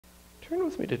Turn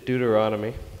with me to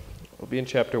Deuteronomy. We'll be in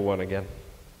chapter 1 again.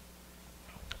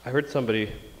 I heard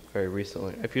somebody very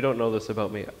recently, if you don't know this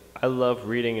about me, I love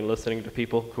reading and listening to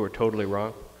people who are totally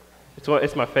wrong.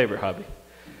 It's my favorite hobby.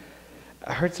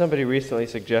 I heard somebody recently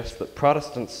suggest that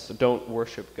Protestants don't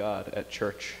worship God at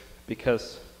church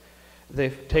because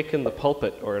they've taken the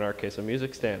pulpit, or in our case a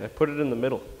music stand, and put it in the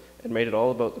middle and made it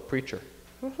all about the preacher.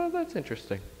 I thought that's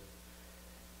interesting.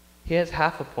 He has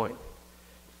half a point.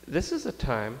 This is a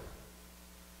time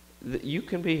that you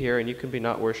can be here and you can be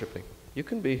not worshiping. You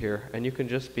can be here and you can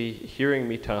just be hearing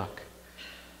me talk.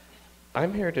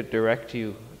 I'm here to direct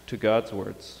you to God's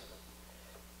words.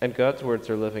 And God's words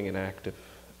are living and active.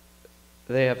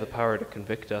 They have the power to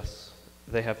convict us.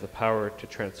 They have the power to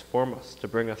transform us, to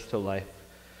bring us to life.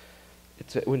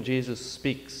 It's when Jesus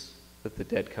speaks that the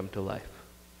dead come to life.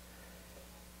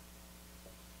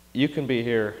 You can be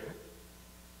here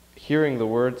hearing the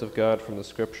words of God from the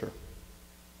Scripture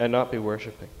and not be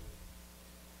worshiping.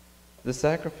 The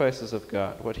sacrifices of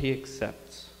God, what he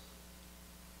accepts,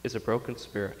 is a broken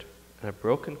spirit and a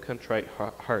broken, contrite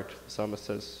heart. The psalmist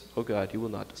says, "Oh God, you will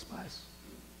not despise."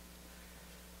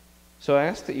 So I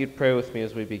ask that you'd pray with me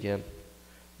as we begin,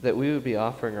 that we would be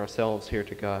offering ourselves here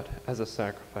to God as a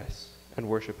sacrifice and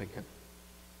worshiping him.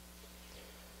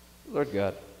 Lord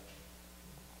God,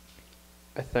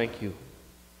 I thank you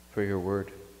for your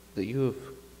word, that you have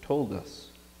told us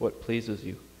what pleases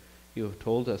you. You have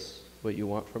told us what you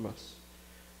want from us.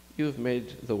 You have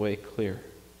made the way clear.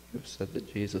 You have said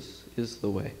that Jesus is the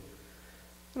way.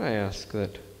 And I ask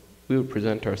that we would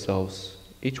present ourselves,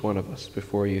 each one of us,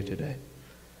 before you today,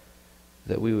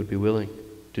 that we would be willing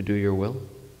to do your will,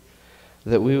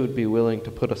 that we would be willing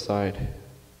to put aside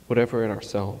whatever in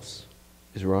ourselves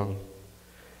is wrong,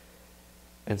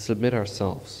 and submit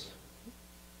ourselves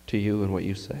to you and what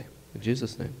you say. In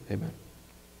Jesus' name, amen.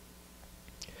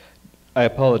 I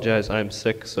apologize, I'm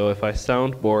sick, so if I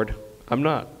sound bored, I'm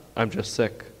not. I'm just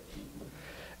sick.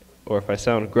 Or if I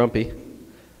sound grumpy,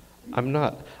 I'm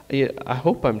not. I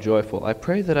hope I'm joyful. I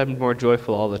pray that I'm more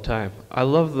joyful all the time. I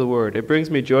love the word. It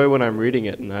brings me joy when I'm reading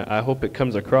it, and I hope it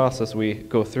comes across as we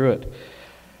go through it.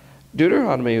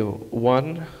 Deuteronomy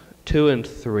 1, 2, and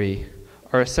 3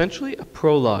 are essentially a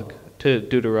prologue to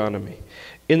Deuteronomy.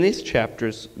 In these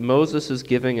chapters, Moses is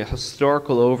giving a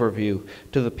historical overview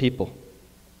to the people.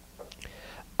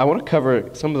 I want to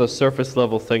cover some of the surface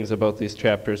level things about these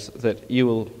chapters that you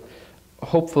will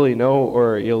hopefully know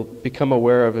or you'll become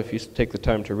aware of if you take the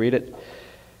time to read it.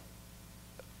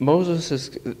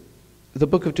 The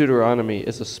book of Deuteronomy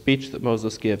is a speech that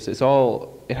Moses gives. It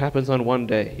happens on one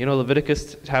day. You know,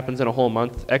 Leviticus happens in a whole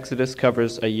month. Exodus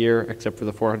covers a year, except for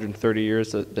the 430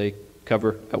 years that they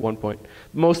cover at one point.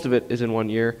 Most of it is in 1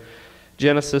 year.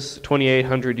 Genesis,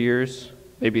 2,800 years,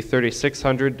 maybe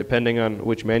 3,600, depending on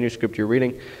which manuscript you're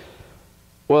reading.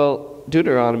 Well,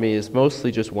 Deuteronomy is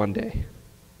mostly just one day.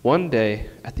 One day,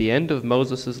 at the end of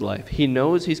Moses' life, he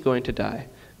knows he's going to die.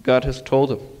 God has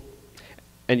told him.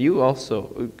 And you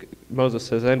also, Moses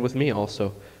says, and with me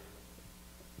also,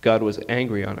 God was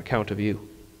angry on account of you.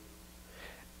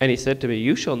 And he said to me,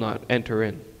 you shall not enter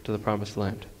into the promised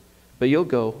land, but you'll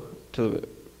go to,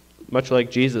 much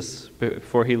like Jesus,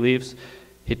 before he leaves,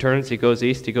 he turns, he goes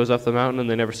east, he goes up the mountain, and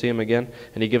they never see him again,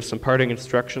 and he gives some parting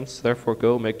instructions, therefore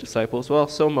go, make disciples. Well,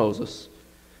 so Moses,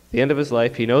 the end of his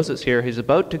life, he knows it's here, he's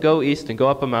about to go east and go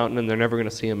up a mountain, and they're never going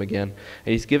to see him again.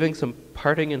 And he's giving some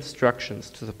parting instructions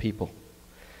to the people.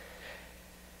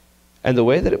 And the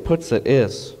way that it puts it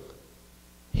is,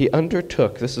 he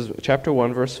undertook, this is chapter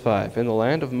 1, verse 5, in the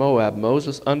land of Moab,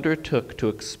 Moses undertook to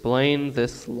explain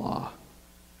this law.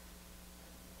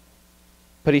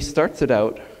 But he starts it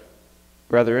out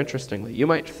rather interestingly. You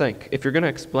might think, if you're going to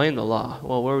explain the law,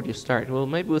 well, where would you start? Well,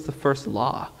 maybe with the first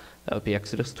law. That would be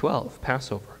Exodus 12,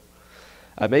 Passover.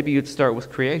 Maybe you'd start with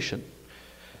creation.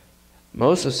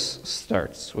 Moses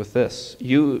starts with this.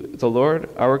 You, the Lord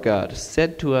our God,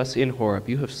 said to us in Horeb,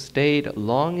 you have stayed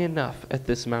long enough at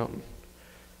this mountain.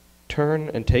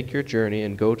 Turn and take your journey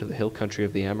and go to the hill country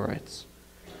of the Amorites.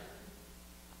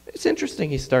 It's interesting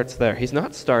he starts there. He's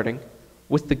not starting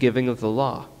with the giving of the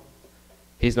law.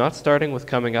 He's not starting with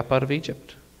coming up out of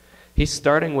Egypt. He's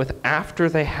starting with after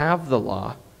they have the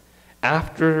law,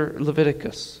 after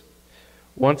Leviticus.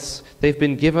 Once they've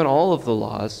been given all of the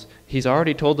laws, he's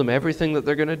already told them everything that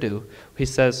they're going to do. He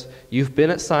says, you've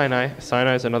been at Sinai.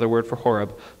 Sinai is another word for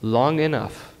Horeb. Long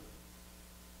enough.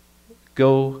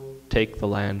 Go take the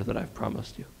land that I've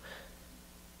promised you.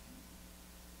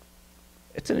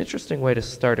 It's an interesting way to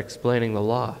start explaining the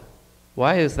law.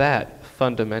 Why is that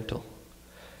fundamental?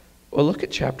 Well, look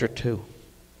at chapter 2.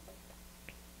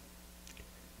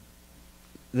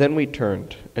 Then we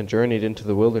turned and journeyed into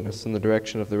the wilderness in the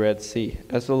direction of the Red Sea,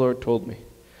 as the Lord told me.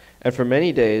 And for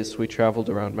many days we traveled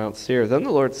around Mount Seir. Then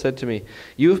the Lord said to me,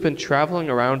 "You have been traveling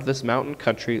around this mountain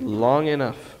country long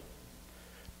enough.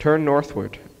 Turn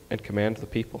northward and command the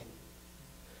people."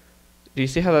 Do you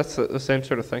see how that's the same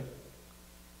sort of thing?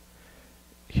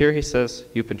 Here he says,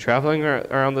 you've been traveling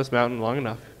around this mountain long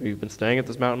enough. You've been staying at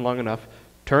this mountain long enough.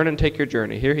 Turn and take your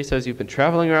journey. Here he says, you've been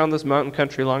traveling around this mountain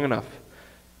country long enough.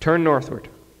 Turn northward.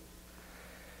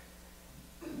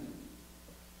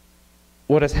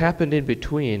 What has happened in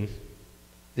between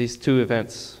these two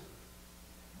events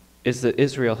is that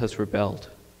Israel has rebelled.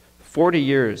 40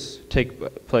 years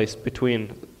take place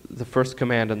between the first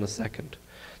command and the second.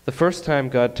 The first time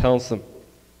God tells them,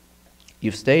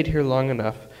 you've stayed here long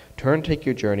enough, turn, take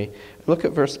your journey. Look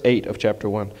at verse 8 of chapter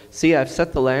 1. See, I've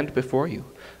set the land before you.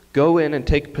 Go in and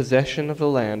take possession of the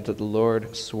land that the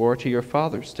Lord swore to your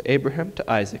fathers, to Abraham,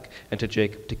 to Isaac, and to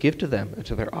Jacob, to give to them and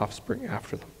to their offspring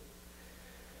after them.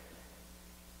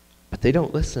 But they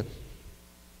don't listen.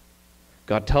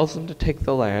 God tells them to take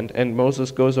the land, and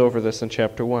Moses goes over this in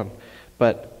chapter 1.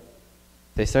 But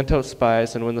they sent out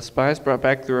spies, and when the spies brought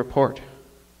back the report,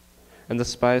 and the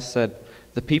spies said,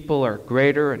 the people are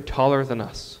greater and taller than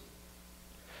us.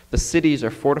 The cities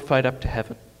are fortified up to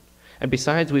heaven. And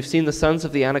besides, we've seen the sons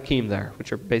of the Anakim there,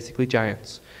 which are basically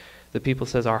giants. The people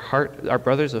says, our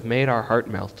brothers have made our heart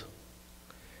melt.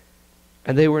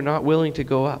 And they were not willing to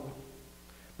go up,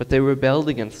 but they rebelled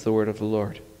against the word of the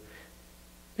Lord.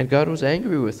 And God was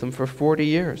angry with them for 40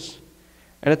 years.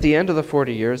 And at the end of the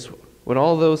 40 years, when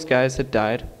all those guys had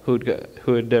died, who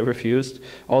had refused,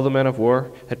 all the men of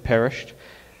war had perished,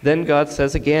 then God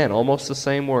says again, almost the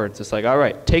same words. It's like, all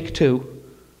right, take two.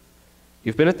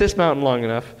 You've been at this mountain long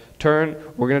enough. Turn,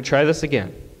 we're going to try this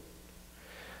again.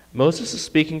 Moses is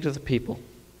speaking to the people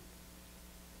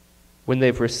when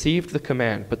they've received the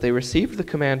command, but they received the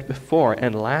command before,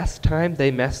 and last time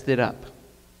they messed it up.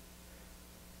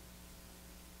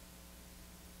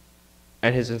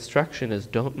 And his instruction is,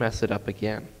 don't mess it up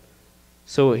again.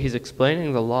 So he's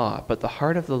explaining the law, but the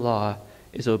heart of the law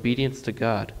is obedience to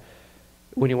God.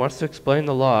 When he wants to explain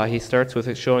the law, he starts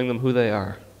with showing them who they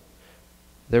are.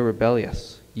 They're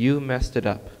rebellious. You messed it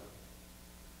up.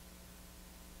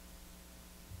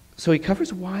 So he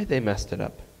covers why they messed it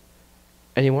up.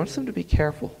 And he wants them to be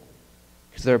careful,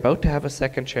 because they're about to have a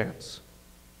second chance.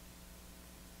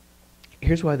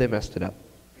 Here's why they messed it up.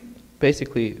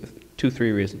 Basically,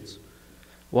 2-3 reasons.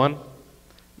 One,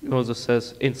 Moses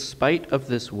says, in spite of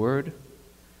this word,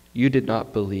 you did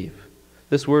not believe.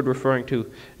 This word referring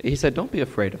to, he said, don't be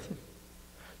afraid of them.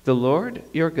 The Lord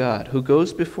your God, who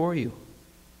goes before you,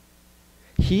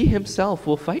 he himself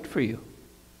will fight for you.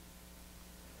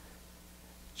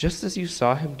 Just as you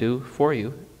saw him do for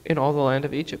you in all the land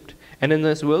of Egypt. And in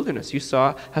this wilderness, you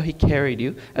saw how he carried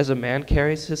you as a man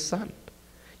carries his son.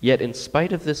 Yet in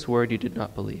spite of this word, you did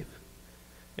not believe.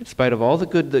 In spite of all the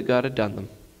good that God had done them,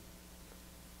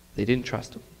 they didn't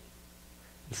trust him.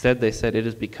 Instead, they said, it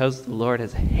is because the Lord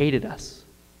has hated us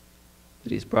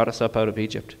that he's brought us up out of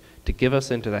Egypt to give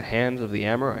us into the hands of the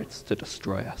Amorites to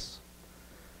destroy us.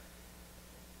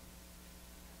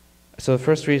 So the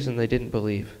first reason, they didn't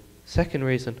believe. Second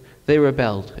reason, they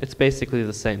rebelled. It's basically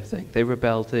the same thing. They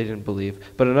rebelled, they didn't believe.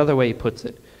 But another way he puts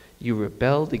it, you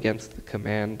rebelled against the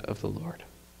command of the Lord.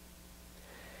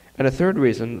 And a third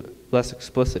reason, less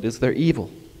explicit, is they're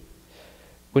evil.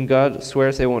 When God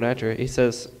swears they won't enter, he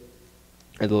says,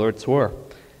 and the Lord swore,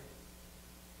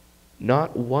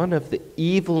 not one of the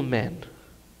evil men,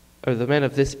 or the men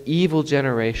of this evil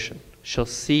generation, shall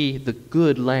see the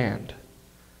good land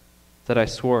that I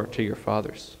swore to your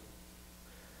fathers.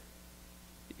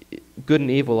 Good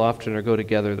and evil often go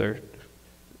together. They're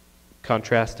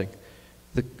contrasting.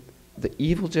 The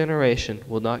evil generation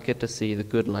will not get to see the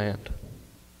good land.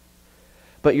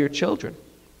 But your children,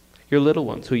 your little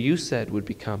ones, who you said would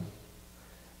become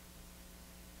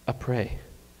a prey,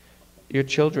 your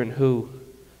children who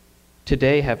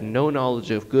today have no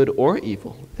knowledge of good or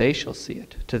evil, they shall see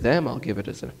it. To them I'll give it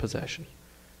as a possession.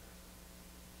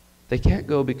 They can't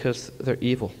go because they're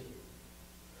evil.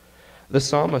 The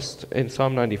psalmist in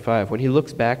Psalm 95, when he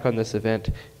looks back on this event,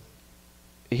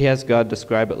 he has God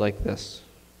describe it like this.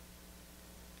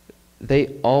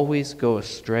 They always go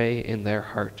astray in their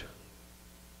heart.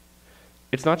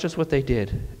 It's not just what they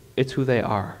did, it's who they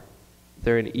are.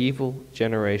 They're an evil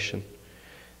generation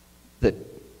that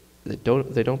they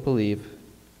don't believe,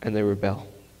 and they rebel.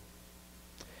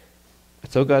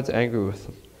 And so God's angry with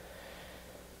them.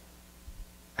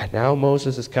 And now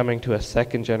Moses is coming to a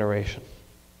second generation.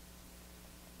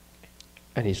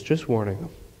 And he's just warning them.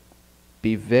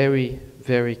 Be very,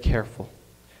 very careful.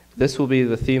 This will be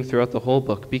the theme throughout the whole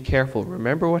book. Be careful.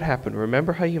 Remember what happened.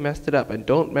 Remember how you messed it up, and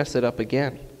don't mess it up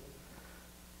again.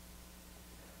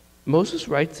 Moses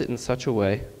writes it in such a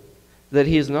way that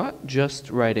he is not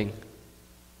just writing,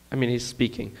 he's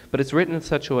speaking, but it's written in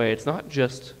such a way it's not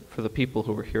just for the people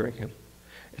who were hearing him.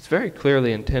 It's very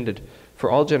clearly intended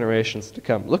for all generations to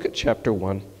come. Look at chapter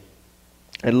 1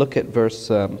 and look at verse,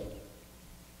 where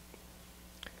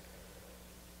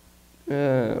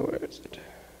is it?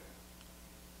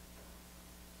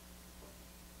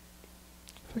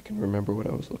 If I can remember what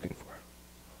I was looking for.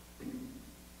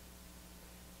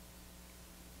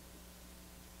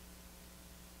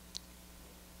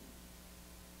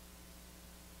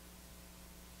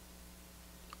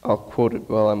 I'll quote it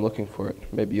while I'm looking for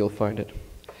it. Maybe you'll find it.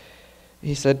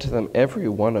 He said to them, "Every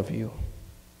one of you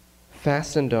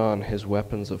fastened on his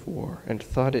weapons of war and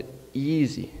thought it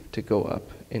easy to go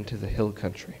up into the hill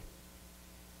country."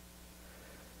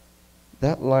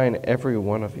 That line, "every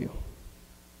one of you,"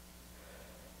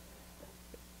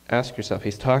 ask yourself,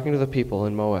 he's talking to the people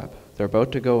in Moab. They're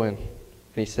about to go in. And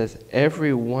he says,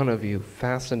 "Every one of you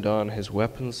fastened on his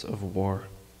weapons of war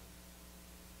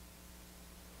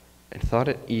and thought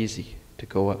it easy to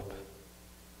go up."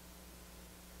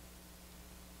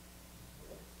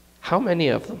 How many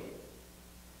of them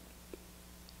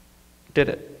did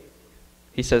it?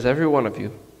 He says, "Every one of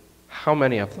you." How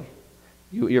many of them?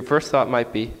 Your first thought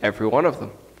might be, every one of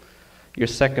them. Your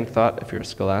second thought, if you're a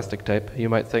scholastic type, you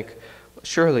might think,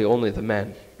 surely only the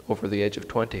men over the age of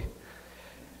 20.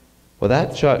 Well,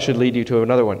 that should lead you to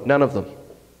another one. None of them.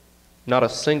 Not a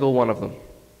single one of them.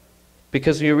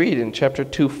 Because you read in chapter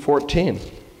 2:14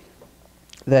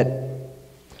 that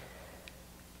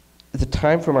the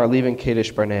time from our leaving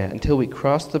Kadesh Barnea until we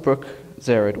crossed the brook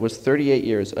Zered was 38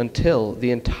 years, until the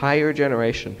entire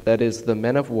generation, that is, the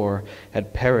men of war,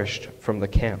 had perished from the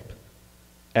camp,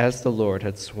 as the Lord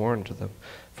had sworn to them.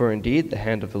 For indeed the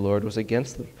hand of the Lord was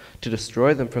against them, to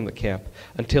destroy them from the camp,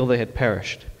 until they had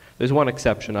perished. There's one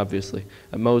exception, obviously,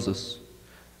 Moses.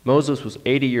 Moses was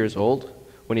 80 years old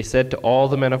when he said to all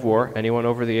the men of war, anyone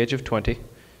over the age of 20,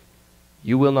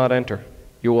 "You will not enter.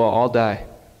 You will all die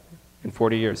in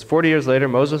 40 years. 40 years later,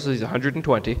 Moses is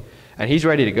 120, and he's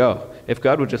ready to go. If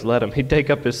God would just let him, he'd take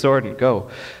up his sword and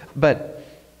go. But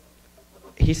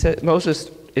he said, Moses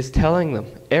is telling them,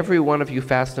 every one of you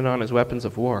fastened on his weapons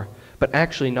of war, but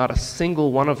actually not a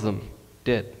single one of them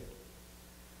did.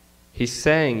 He's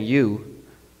saying you,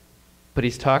 but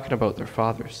he's talking about their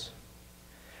fathers.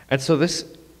 And so this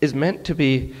is meant to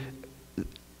be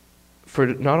for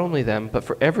not only them, but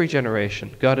for every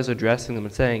generation. God is addressing them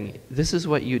and saying, this is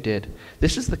what you did.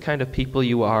 This is the kind of people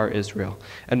you are, Israel.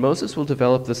 And Moses will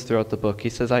develop this throughout the book. He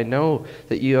says, I know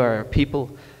that you are a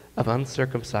people of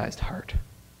uncircumcised heart.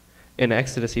 In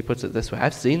Exodus, he puts it this way,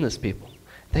 I've seen this people.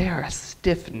 They are a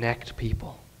stiff-necked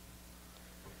people.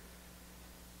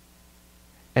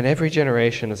 And every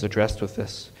generation is addressed with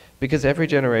this, because every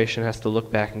generation has to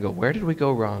look back and go, where did we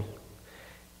go wrong?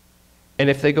 And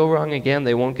if they go wrong again,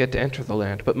 they won't get to enter the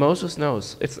land. But Moses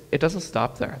knows it doesn't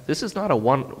stop there. This is not a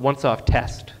once-off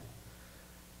test.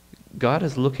 God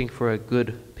is looking for a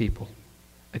good people,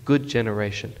 a good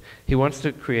generation. He wants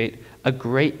to create a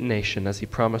great nation, as he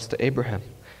promised to Abraham.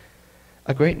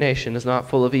 A great nation is not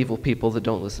full of evil people that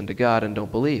don't listen to God and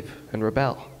don't believe and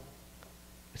rebel.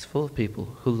 It's full of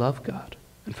people who love God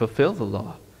and fulfill the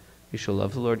law. You shall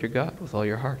love the Lord your God with all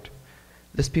your heart.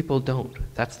 This people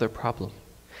don't. That's their problem.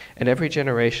 And every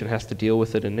generation has to deal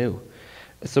with it anew.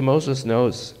 So Moses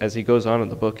knows, as he goes on in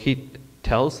the book, he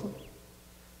tells them,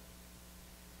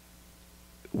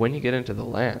 when you get into the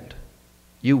land,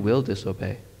 you will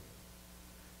disobey.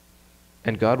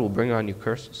 And God will bring on you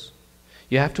curses.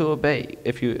 You have to obey,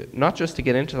 not just to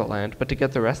get into the land, but to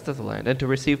get the rest of the land and to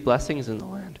receive blessings in the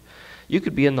land. You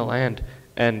could be in the land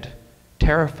and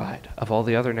terrified of all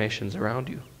the other nations around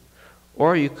you.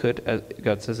 Or you could, as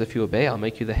God says, if you obey, I'll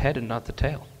make you the head and not the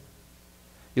tail.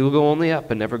 You will go only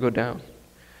up and never go down.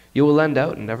 You will lend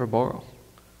out and never borrow.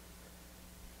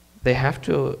 They have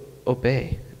to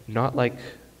obey, not like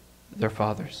their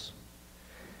fathers.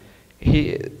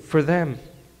 For them,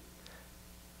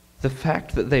 the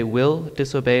fact that they will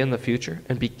disobey in the future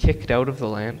and be kicked out of the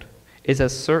land is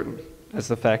as certain as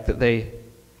the fact that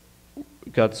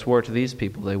God swore to these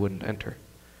people they wouldn't enter.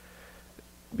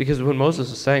 Because when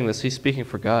Moses is saying this, he's speaking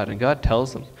for God, and God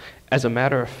tells them, as a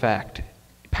matter of fact,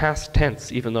 past tense,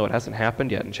 even though it hasn't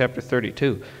happened yet, in chapter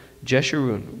 32,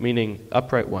 Jeshurun, meaning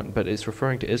upright one, but it's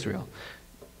referring to Israel,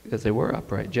 because they were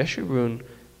upright. Jeshurun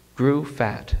grew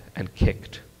fat and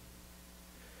kicked.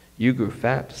 You grew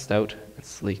fat, stout, and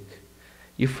sleek.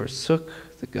 You forsook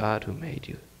the God who made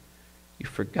you. You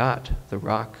forgot the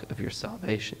rock of your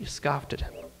salvation. You scoffed at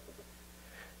him.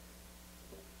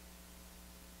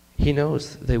 He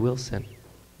knows they will sin.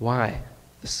 Why?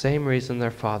 The same reason their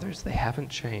fathers. They haven't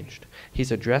changed.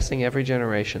 He's addressing every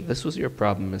generation. This was your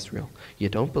problem, Israel. You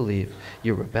don't believe.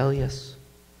 You're rebellious.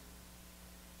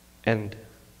 And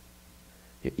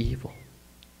you're evil.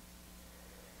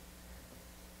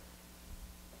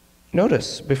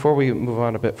 Notice, before we move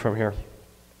on a bit from here,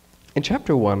 in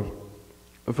chapter 1,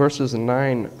 verses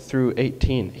 9 through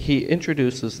 18, he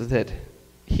introduces that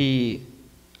he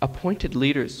appointed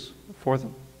leaders for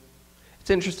them.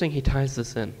 It's interesting he ties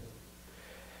this in.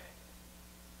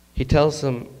 He tells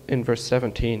them in verse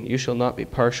 17, you shall not be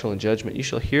partial in judgment. You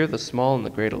shall hear the small and the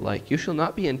great alike. You shall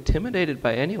not be intimidated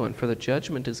by anyone, for the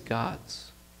judgment is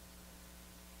God's.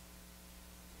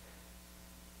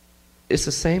 It's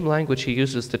the same language he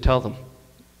uses to tell them,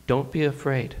 don't be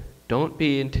afraid. Don't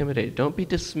be intimidated. Don't be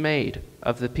dismayed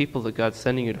of the people that God's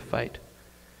sending you to fight.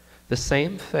 The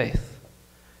same faith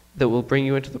that will bring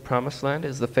you into the promised land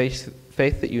is the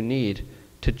faith that you need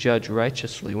to judge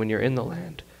righteously when you're in the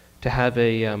land, to have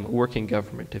a working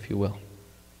government, if you will.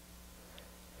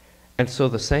 And so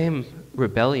the same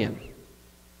rebellion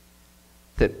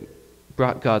that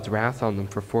brought God's wrath on them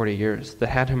for 40 years, that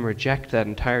had him reject that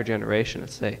entire generation and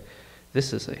say,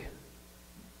 this is a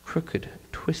crooked,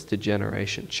 twisted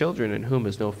generation, children in whom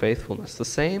is no faithfulness. The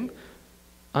same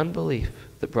unbelief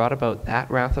that brought about that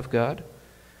wrath of God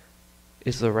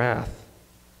is the wrath,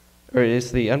 or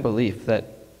is the unbelief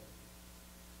that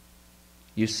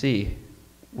you see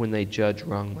when they judge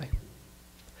wrongly.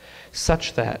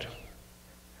 Such that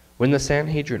when the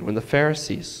Sanhedrin, when the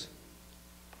Pharisees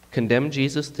condemn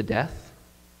Jesus to death,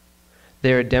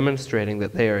 they are demonstrating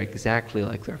that they are exactly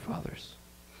like their fathers,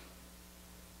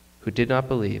 who did not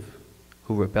believe,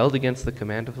 who rebelled against the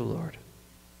command of the Lord,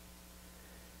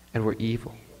 and were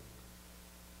evil.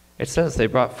 It says they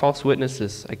brought false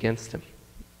witnesses against him.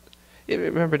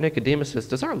 Remember, Nicodemus says,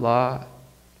 does our law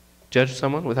judge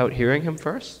someone without hearing him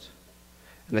first?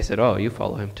 And they said, oh, you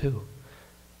follow him too.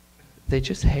 They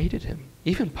just hated him.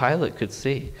 Even Pilate could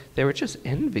see. They were just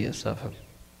envious of him.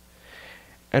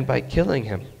 And by killing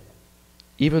him,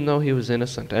 even though he was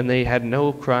innocent, and they had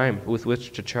no crime with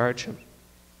which to charge him,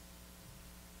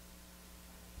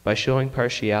 by showing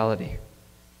partiality,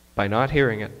 by not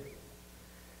hearing it,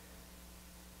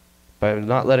 by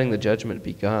not letting the judgment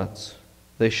be God's,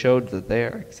 they showed that they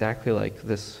are exactly like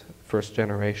this first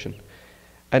generation.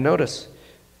 And notice,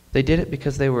 they did it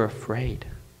because they were afraid.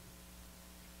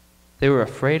 They were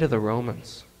afraid of the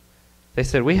Romans. They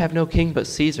said, we have no king but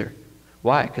Caesar.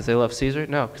 Why? Because they love Caesar?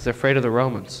 No, because they're afraid of the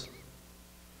Romans.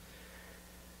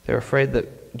 They're afraid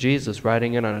that Jesus,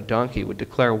 riding in on a donkey, would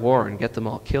declare war and get them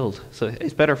all killed. So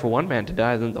it's better for one man to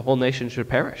die than the whole nation should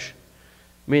perish.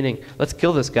 Meaning, let's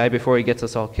kill this guy before he gets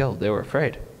us all killed. They were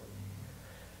afraid.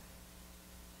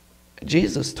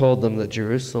 Jesus told them that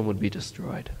Jerusalem would be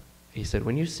destroyed. He said,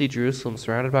 when you see Jerusalem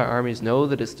surrounded by armies, know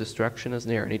that its destruction is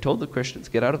near. And he told the Christians,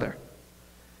 get out of there.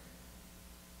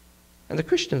 And the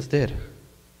Christians did.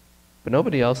 But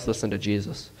nobody else listened to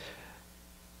Jesus.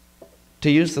 To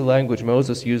use the language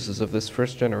Moses uses of this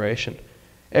first generation,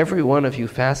 every one of you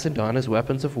fastened on his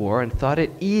weapons of war and thought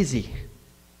it easy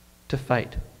to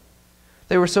fight.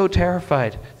 They were so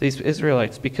terrified, these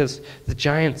Israelites, because the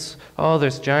giants, oh,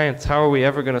 there's giants, how are we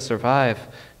ever going to survive?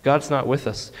 God's not with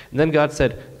us. And then God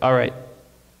said, all right,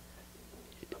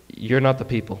 you're not the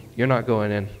people. You're not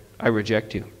going in. I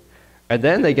reject you. And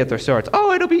then they get their swords.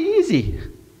 Oh, it'll be easy.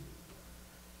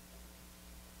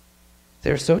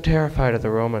 They're so terrified of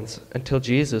the Romans until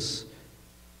Jesus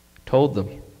told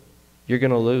them, you're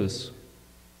going to lose.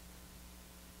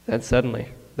 Then suddenly,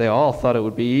 they all thought it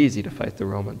would be easy to fight the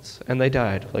Romans, and they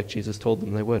died like Jesus told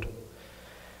them they would.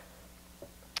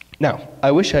 Now,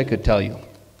 I wish I could tell you.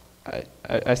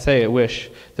 I say I wish.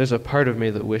 There's a part of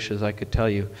me that wishes I could tell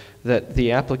you that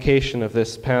the application of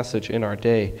this passage in our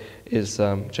day is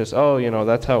just,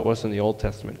 that's how it was in the Old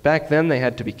Testament. Back then, they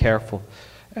had to be careful.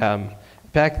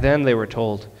 Back then, they were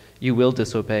told, you will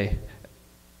disobey.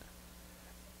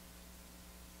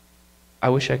 I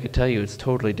wish I could tell you it's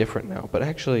totally different now, but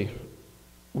actually,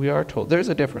 we are told. There's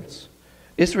a difference.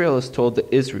 Israel is told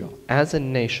that Israel, as a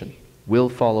nation, will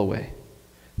fall away.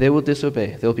 They will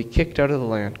disobey. They'll be kicked out of the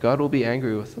land. God will be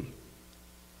angry with them.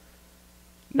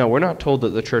 No, we're not told that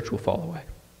the church will fall away.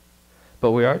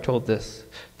 But we are told this,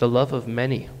 the love of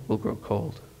many will grow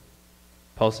cold.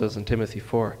 Paul says in Timothy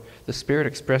 4, the Spirit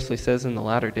expressly says in the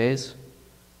latter days,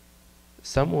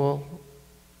 some will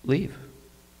leave.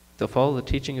 They'll follow the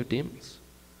teaching of demons.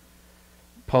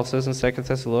 Paul says in 2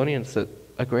 Thessalonians that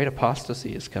a great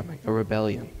apostasy is coming, a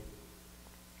rebellion.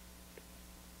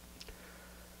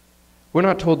 We're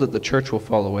not told that the church will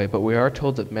fall away, but we are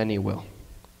told that many will.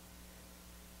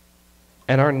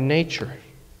 And our nature,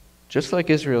 just like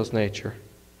Israel's nature,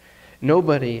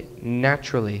 nobody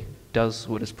naturally does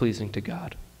what is pleasing to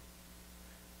God.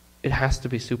 It has to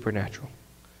be supernatural.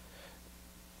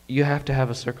 You have to have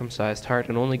a circumcised heart,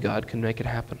 and only God can make it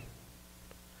happen.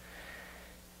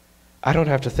 I don't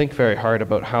have to think very hard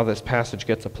about how this passage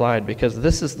gets applied, because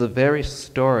this is the very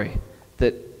story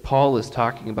that Paul is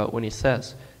talking about when he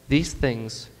says, these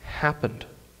things happened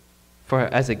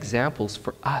as examples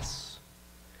for us.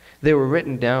 They were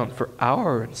written down for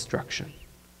our instruction.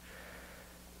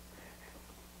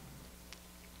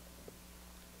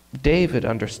 David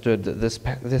understood that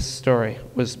this story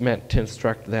was meant to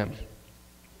instruct them.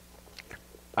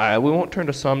 We won't turn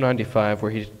to Psalm 95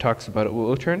 where he talks about it.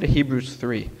 We'll turn to Hebrews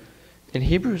 3. In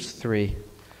Hebrews 3,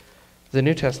 the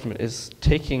New Testament is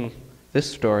taking this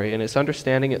story and it's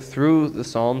understanding it through the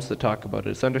Psalms that talk about it.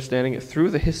 It's understanding it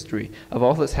through the history of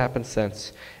all that's happened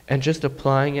since and just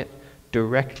applying it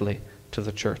directly to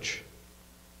the church.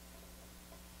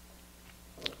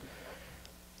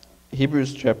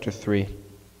 Hebrews chapter 3,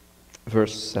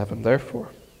 verse 7. Therefore,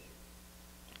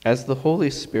 as the Holy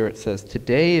Spirit says,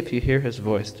 today if you hear his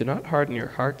voice, do not harden your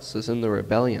hearts as in the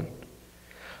rebellion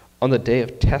on the day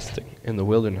of testing in the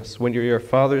wilderness, when your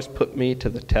fathers put me to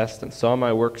the test and saw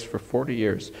my works for 40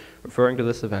 years, referring to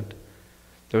this event.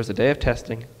 There was a day of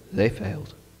testing, they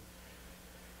failed.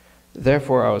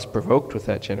 Therefore I was provoked with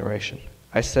that generation.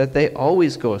 I said, they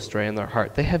always go astray in their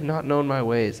heart. They have not known my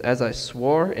ways. As I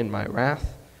swore in my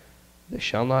wrath, they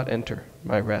shall not enter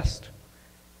my rest.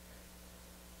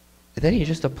 And then he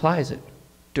just applies it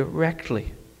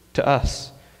directly to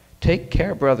us. Take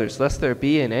care, brothers, lest there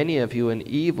be in any of you an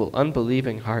evil,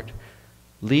 unbelieving heart,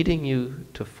 leading you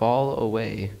to fall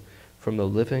away from the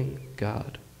living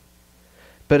God.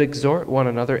 But exhort one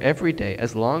another every day,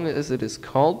 as long as it is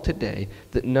called today,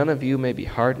 that none of you may be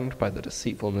hardened by the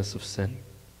deceitfulness of sin.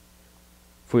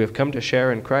 For we have come to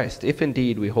share in Christ, if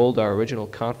indeed we hold our original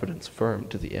confidence firm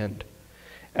to the end.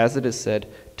 As it is said,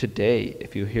 today,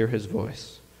 if you hear his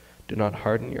voice, do not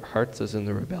harden your hearts as in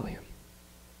the rebellion.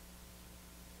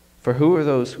 For who were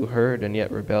those who heard and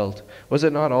yet rebelled? Was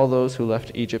it not all those who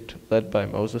left Egypt led by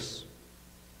Moses?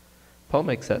 Paul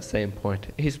makes that same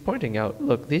point. He's pointing out,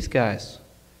 look, these guys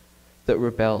that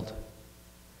rebelled,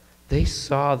 they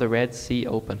saw the Red Sea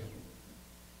open.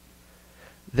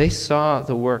 They saw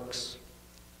the works.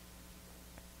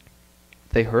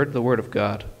 They heard the word of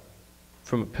God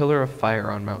from a pillar of fire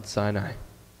on Mount Sinai.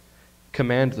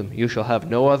 Command them, you shall have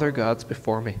no other gods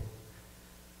before me.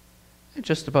 And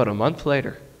just about a month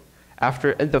later,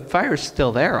 and the fire's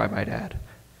still there, I might add,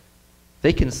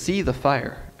 they can see the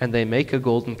fire and they make a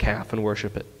golden calf and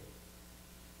worship it.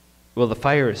 Well, the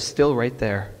fire is still right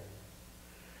there.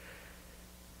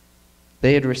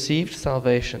 They had received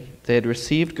salvation. They had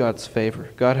received God's favor.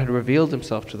 God had revealed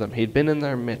himself to them. He'd been in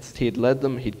their midst. He had led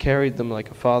them. He'd carried them like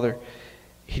a father.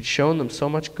 He'd shown them so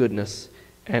much goodness,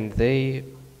 and they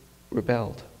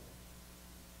rebelled.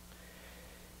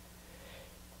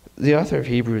 The author of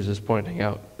Hebrews is pointing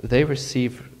out they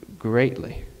received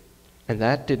greatly, and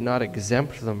that did not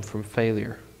exempt them from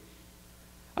failure.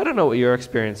 I don't know what your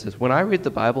experience is. When I read the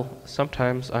Bible,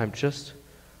 sometimes I'm just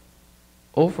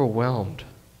overwhelmed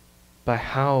by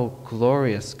how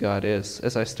glorious God is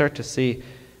as I start to see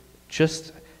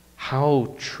just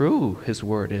how true his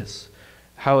word is,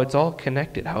 how it's all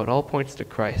connected, how it all points to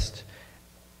Christ.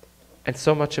 And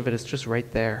so much of it is just right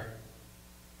there.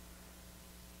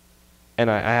 And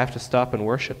I have to stop and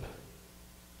worship.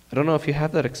 I don't know if you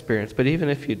have that experience, but even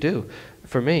if you do,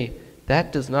 for me,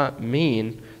 that does not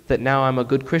mean that now I'm a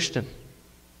good Christian.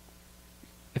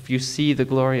 If you see the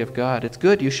glory of God, it's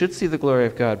good, you should see the glory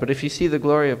of God, but if you see the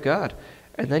glory of God,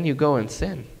 and then you go and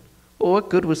sin, well, what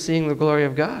good was seeing the glory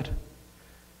of God?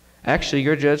 Actually,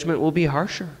 your judgment will be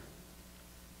harsher.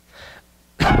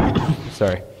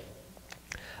 Sorry.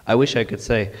 I wish I could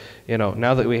say,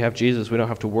 now that we have Jesus, we don't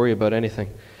have to worry about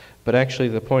anything. But actually,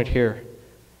 the point here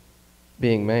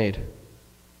being made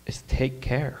is take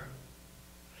care.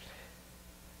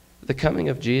 The coming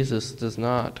of Jesus does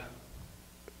not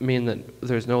mean that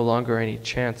there's no longer any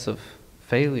chance of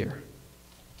failure.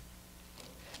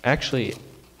 Actually,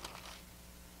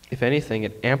 if anything,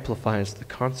 it amplifies the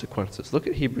consequences. Look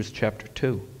at Hebrews chapter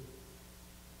 2.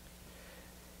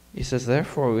 He says,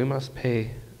 therefore we must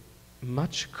pay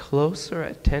much closer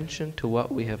attention to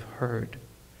what we have heard,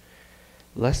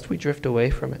 lest we drift away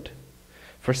from it.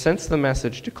 For since the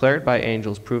message declared by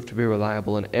angels proved to be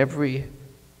reliable, and every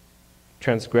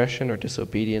transgression or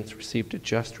disobedience received a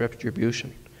just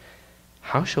retribution,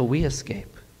 how shall we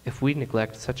escape if we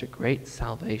neglect such a great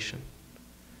salvation?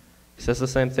 He says the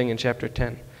same thing in chapter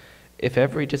 10. If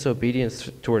every disobedience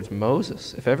towards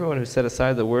Moses, if everyone who set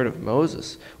aside the word of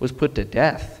Moses was put to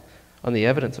death on the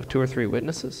evidence of 2 or 3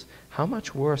 witnesses, how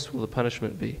much worse will the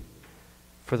punishment be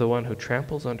for the one who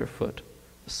tramples underfoot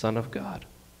the Son of God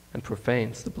and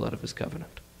profanes the blood of his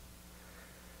covenant?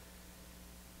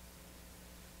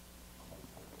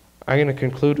 I'm going to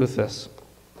conclude with this.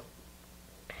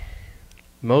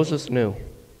 Moses knew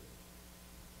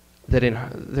that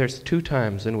there's 2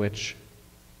 times in which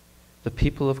the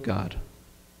people of God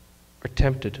are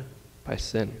tempted by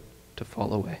sin to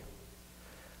fall away.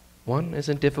 One is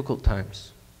in difficult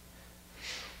times,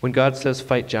 when God says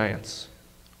fight giants,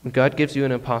 when God gives you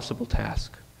an impossible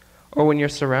task, or when you're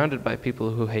surrounded by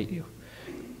people who hate you.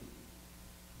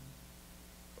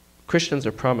 Christians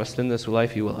are promised in this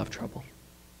life you will have trouble.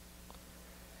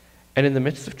 And in the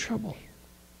midst of trouble,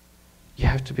 you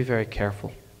have to be very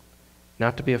careful,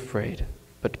 not to be afraid,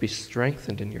 but to be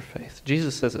strengthened in your faith.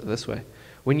 Jesus says it this way.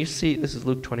 When you see, this is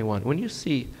Luke 21, when you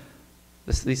see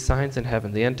these signs in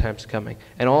heaven, the end times coming,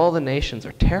 and all the nations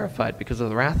are terrified because of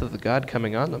the wrath of the God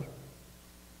coming on them,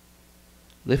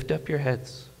 lift up your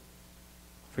heads,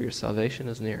 for your salvation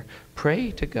is near. Pray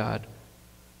to God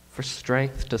for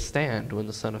strength to stand when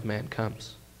the Son of Man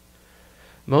comes.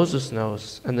 Moses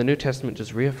knows, and the New Testament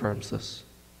just reaffirms this.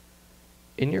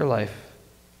 In your life,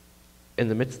 in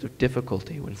the midst of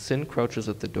difficulty, when sin crouches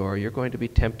at the door, you're going to be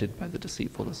tempted by the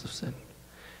deceitfulness of sin.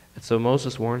 And so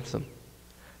Moses warns them,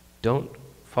 don't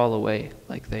fall away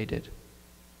like they did.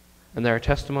 And they're a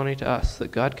testimony to us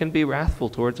that God can be wrathful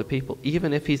towards a people,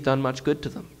 even if he's done much good to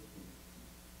them.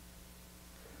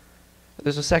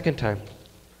 There's a second time,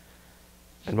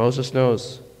 and Moses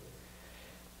knows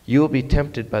you will be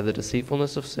tempted by the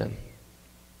deceitfulness of sin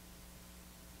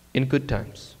in good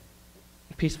times,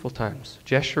 in peaceful times.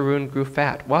 Jeshurun grew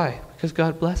fat. Why? Because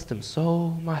God blessed him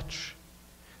so much.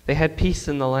 They had peace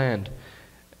in the land.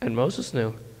 And Moses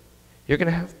knew, you're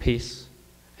going to have peace,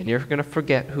 and you're going to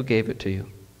forget who gave it to you.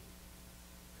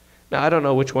 Now, I don't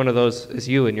know which one of those is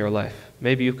you in your life.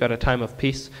 Maybe you've got a time of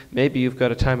peace. Maybe you've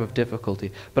got a time of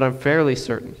difficulty. But I'm fairly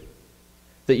certain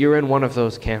that you're in one of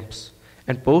those camps.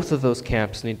 And both of those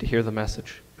camps need to hear the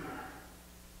message.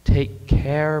 Take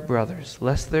care, brothers,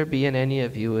 lest there be in any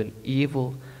of you an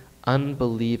evil,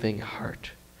 unbelieving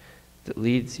heart that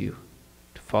leads you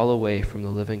to fall away from the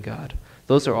living God.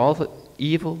 Those are all the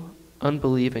evil,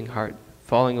 unbelieving heart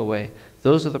falling away.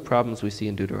 Those are the problems we see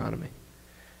in Deuteronomy.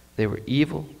 They were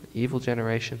evil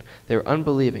generation. They were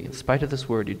unbelieving. In spite of this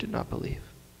word, you did not believe.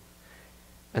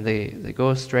 And they go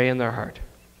astray in their heart.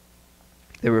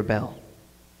 They rebel.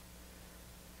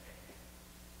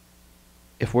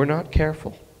 If we're not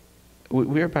careful,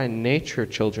 we are by nature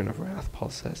children of wrath,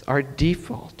 Paul says. Our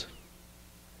default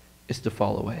is to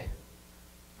fall away.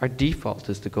 Our default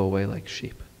is to go away like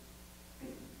sheep.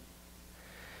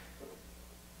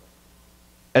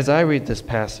 As I read this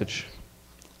passage,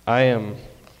 I am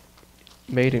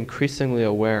made increasingly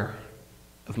aware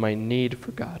of my need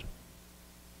for God.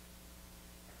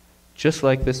 Just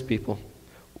like this people,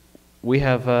 we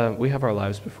have our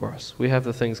lives before us. We have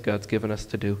the things God's given us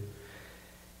to do.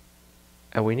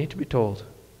 And we need to be told,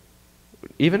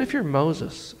 even if you're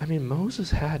Moses,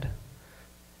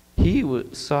 he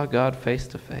saw God face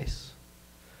to face.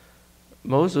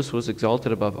 Moses was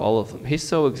exalted above all of them. He's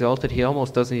so exalted he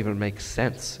almost doesn't even make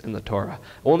sense in the Torah.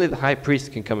 Only the high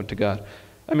priest can come into God.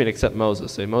 Except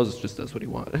Moses. Moses just does what he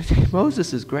wants.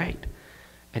 Moses is great.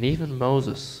 And even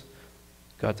Moses,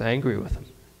 God's angry with him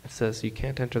and says, you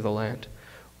can't enter the land.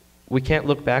 We can't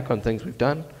look back on things we've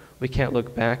done. We can't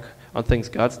look back on things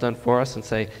God's done for us and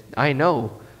say, I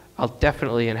know I'll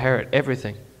definitely inherit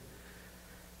everything.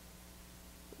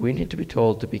 We need to be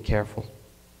told to be careful.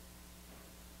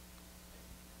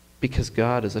 Because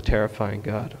God is a terrifying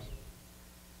God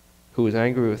who is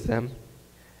angry with them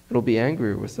and will be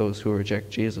angry with those who reject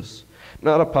Jesus.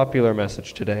 Not a popular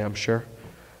message today, I'm sure.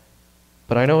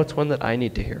 But I know it's one that I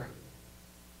need to hear.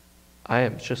 I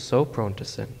am just so prone to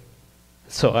sin.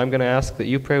 So I'm going to ask that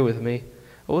you pray with me.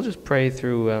 We'll just pray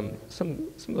through some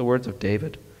of the words of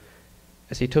David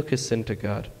as he took his sin to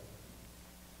God.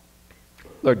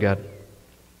 Lord God,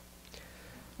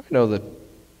 I know that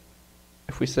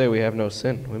if we say we have no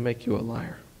sin, we make you a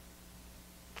liar.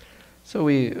 So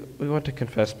we want to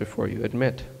confess before you,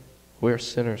 admit we're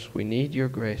sinners. We need your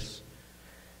grace.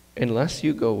 Unless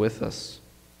you go with us,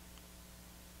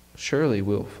 surely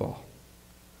we'll fall.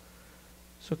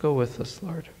 So go with us,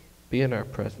 Lord. Be in our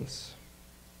presence.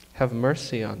 Have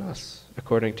mercy on us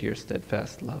according to your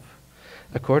steadfast love.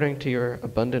 According to your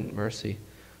abundant mercy,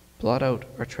 blot out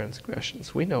our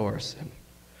transgressions. We know our sin.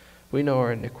 We know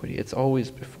our iniquity. It's always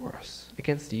before us.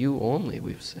 Against you only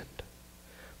we've sinned.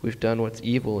 we've done what's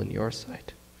evil in your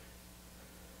sight.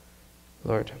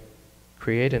 Lord,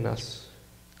 create in us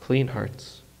clean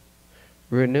hearts.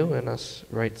 Renew in us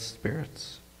right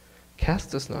spirits.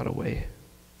 Cast us not away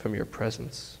from your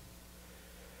presence,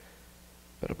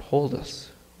 but uphold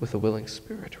us with a willing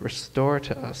spirit. Restore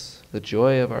to us the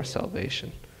joy of our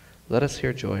salvation. Let us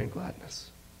hear joy and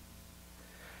gladness.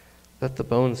 Let the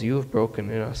bones you have broken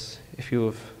in us, if you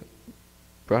have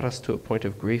brought us to a point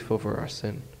of grief over our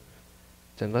sin,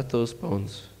 then let those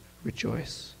bones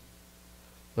rejoice.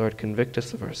 Lord, convict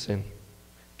us of our sin.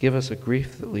 Give us a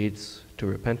grief that leads to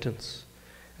repentance,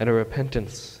 and a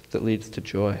repentance that leads to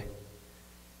joy.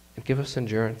 And give us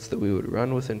endurance, that we would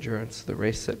run with endurance the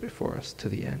race set before us to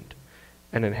the end,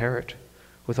 and inherit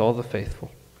with all the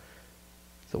faithful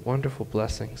the wonderful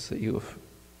blessings that you have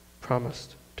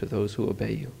promised to those who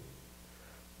obey you.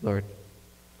 Lord,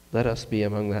 let us be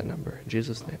among that number. In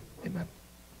Jesus' name, amen.